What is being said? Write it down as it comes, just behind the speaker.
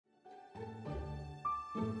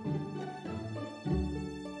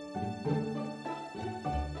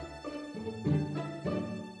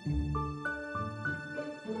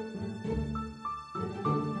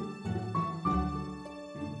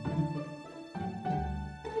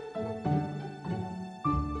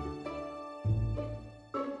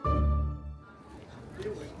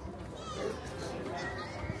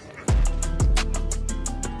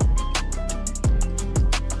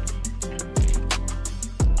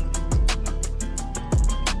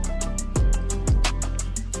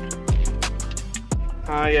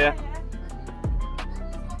Hiya.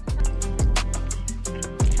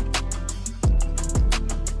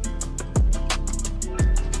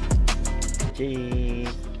 Cheese.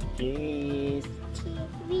 Cheese.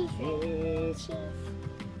 Cheese.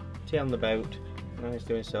 Tea on the boat. Now he's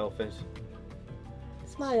doing selfies.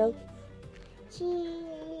 Smile. Cheese.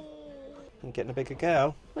 You're getting a bigger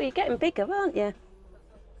girl. Well, you're getting bigger, aren't you?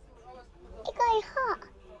 It's going hot.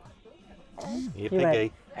 You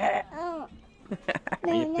piggy. Oh.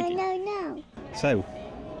 No. So,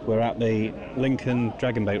 we're at the Lincoln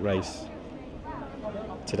Dragon Boat race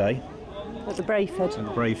today. At the Brayford.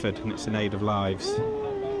 At Brayford, and it's in aid of lives.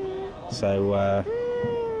 So,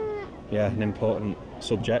 yeah, an important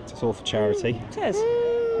subject. It's all for charity. It is.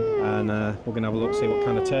 And we're going to have a look, see what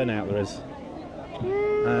kind of turnout there is.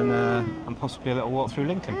 And possibly a little walk through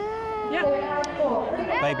Lincoln. Yeah.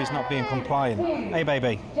 Baby's not being compliant. Hey,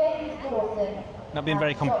 baby. Not being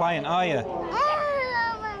very compliant, are you?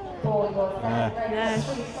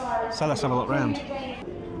 So let's have a look round.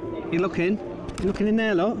 You looking? You looking in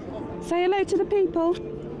there, look? Say hello to the people.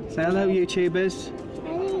 Say hello, YouTubers.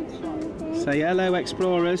 Say hello,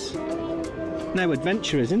 explorers. No,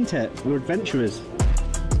 adventurers, isn't it? We're adventurers.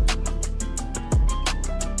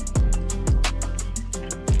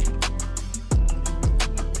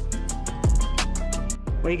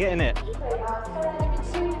 Where are you getting it?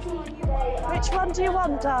 Which one do you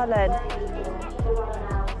want, darling?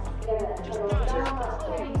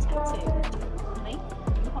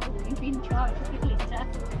 You've been charged with glitter.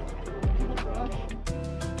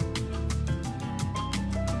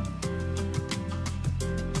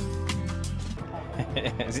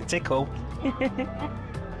 Does it tickle?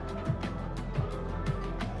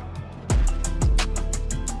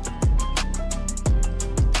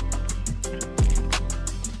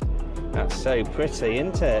 That's so pretty,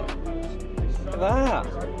 isn't it? Look at that.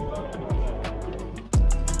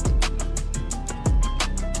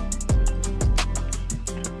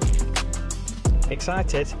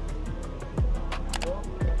 Excited?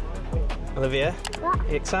 Olivia? What?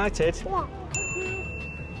 You excited? Yeah. Come on.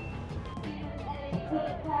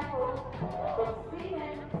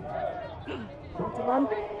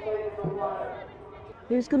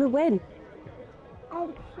 Who's going to win?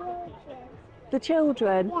 And children. The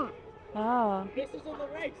children? Yeah. Ah. This is on the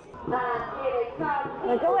race.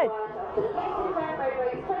 They're going.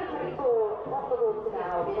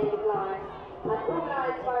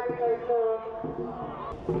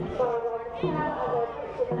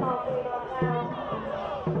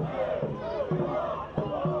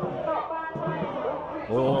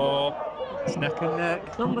 Oh, it's neck and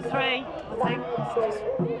neck. Number 3, I think.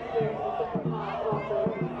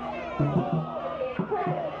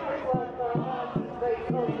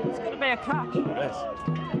 It's going to be a catch. Yes.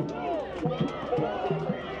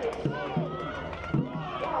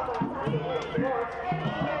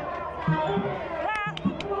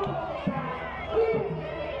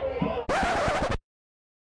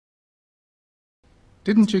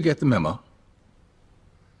 Didn't you get the memo?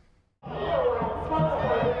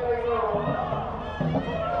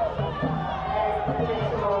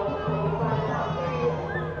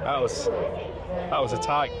 That was a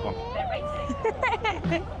tight one.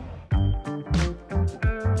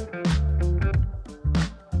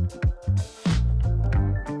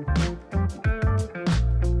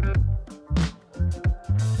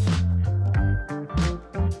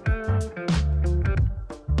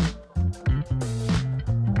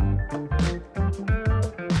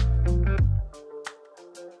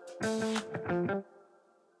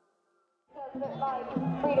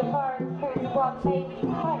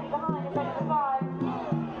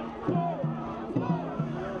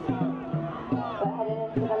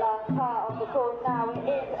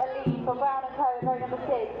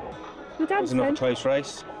 We're It was another dancing. close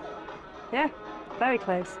race. Yeah, very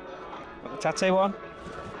close. Got the tattoo one.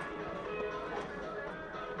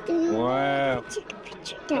 Wow. Take a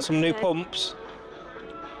picture again. Got some new pumps.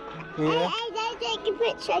 Yeah. Hey, don't take a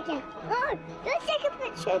picture again. Oh, don't take a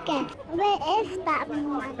picture again. Where is that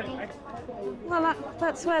one? Well,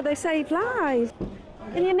 that's where they save lives.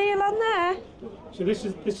 Can you kneel on there? So this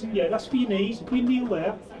is yeah, that's for your knees. If we kneel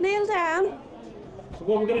there, Kneel down. so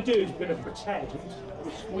what we're going to do is we're going to pretend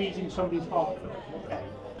we're squeezing somebody's heart. Okay.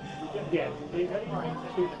 Yeah. 1,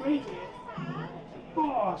 2, 3.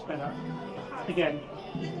 Oh, that's better. Again.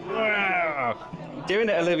 Wow. You're doing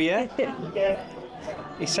it, Olivia. Yeah.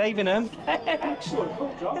 You're saving them. Excellent.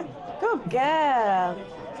 Good job. Good girl.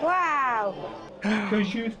 Wow.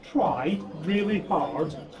 Because you've tried really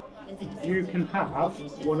hard, you can have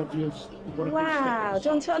one of your Wow. Do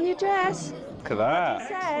you want it on your dress? Look at that.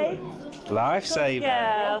 Say.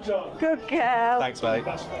 Lifesaver. Good girl. Good girl. Thanks, mate.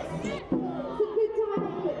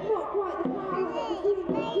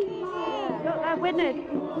 Look, they're winning.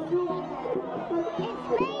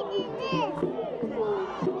 It's raining this.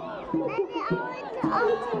 And it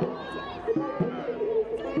always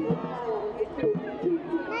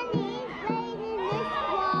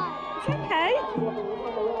Okay.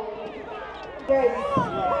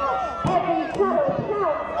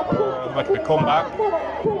 Making a comeback.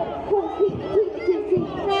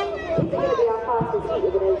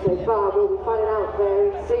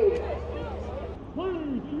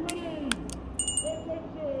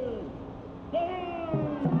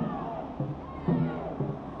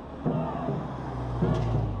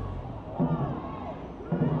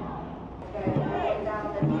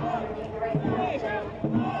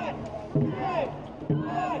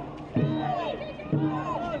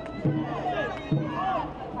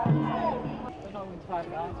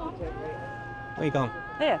 Where you gone?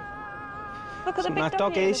 Here. Look at Some the big nice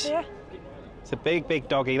doggy doggies. over there. It's a big, big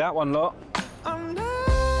doggy, that one, look.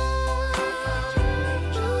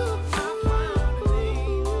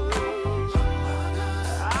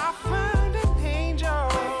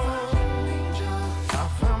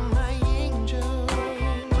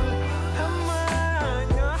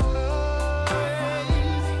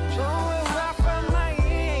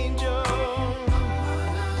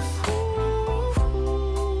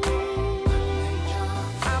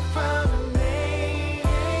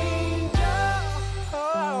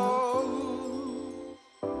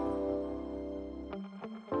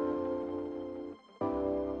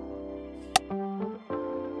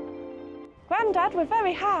 Grandad, we're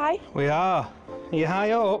very high. We are. Are you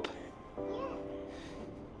high up?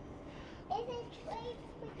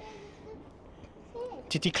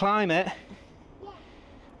 Did you climb it? Yeah.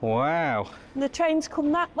 Wow. And the trains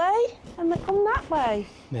come that way, and they come that way.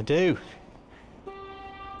 They do. Look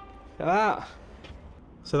at that.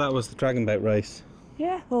 So that was the dragon boat race.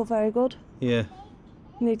 Yeah, all very good. Yeah.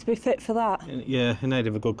 Need to be fit for that. Yeah, in aid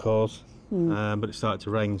of a good cause. But it started to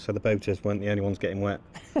rain, so the boaters weren't the only ones getting wet.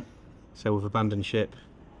 So we've abandoned ship.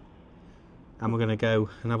 And we're going to go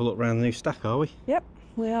and have a look around the new stack, are we? Yep,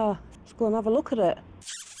 we are. Let's go and have a look at it.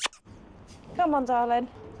 Come on, darling.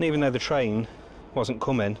 And even though the train wasn't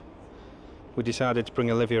coming, we decided to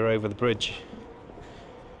bring Olivia over the bridge.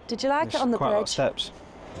 Did you like There's it on the quite a lot of bridge? steps.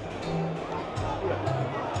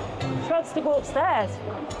 She wants to go upstairs.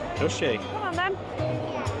 Does she? Come on then.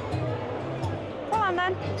 Come on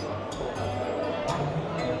then.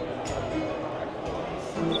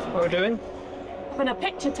 What are we doing? Having a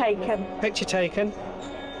picture taken. Picture taken.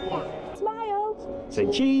 Smile.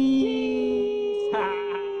 Say cheese.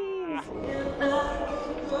 Ah.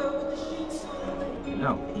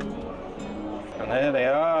 Oh. And there they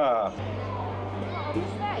are.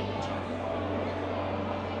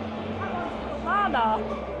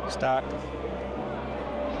 Lana. Stack.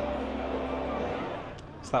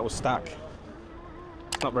 So that was stack.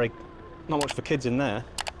 It's not much for kids in there.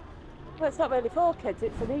 Well, it's not really for kids,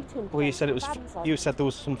 it's an eating Well, you place said it with was. bands on. You said there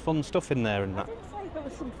was some fun stuff in there and I that. didn't say there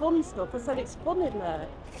was some fun stuff, I said it's fun in there.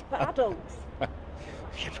 For adults.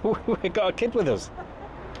 We got a kid with us.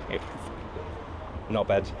 Not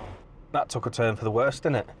bad. That took a turn for the worst,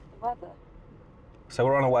 didn't it? Weather. So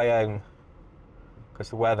we're on our way home because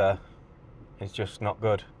the weather is just not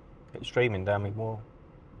good. It's streaming down me wall.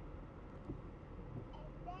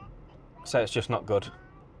 So it's just not good.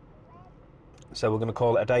 So we're going to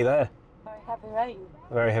call it a day there. Very heavy rain.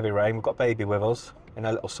 Very heavy rain. We've got baby with us in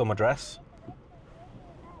a little summer dress.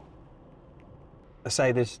 They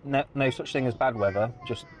say there's no such thing as bad weather,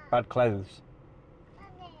 just bad clothes.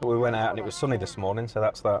 But we went out and it was sunny this morning, so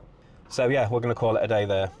that's that. So yeah, we're going to call it a day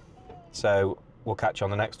there. So we'll catch you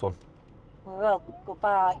on the next one. We will.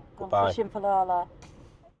 Goodbye. Goodbye. Go fishing for Lala.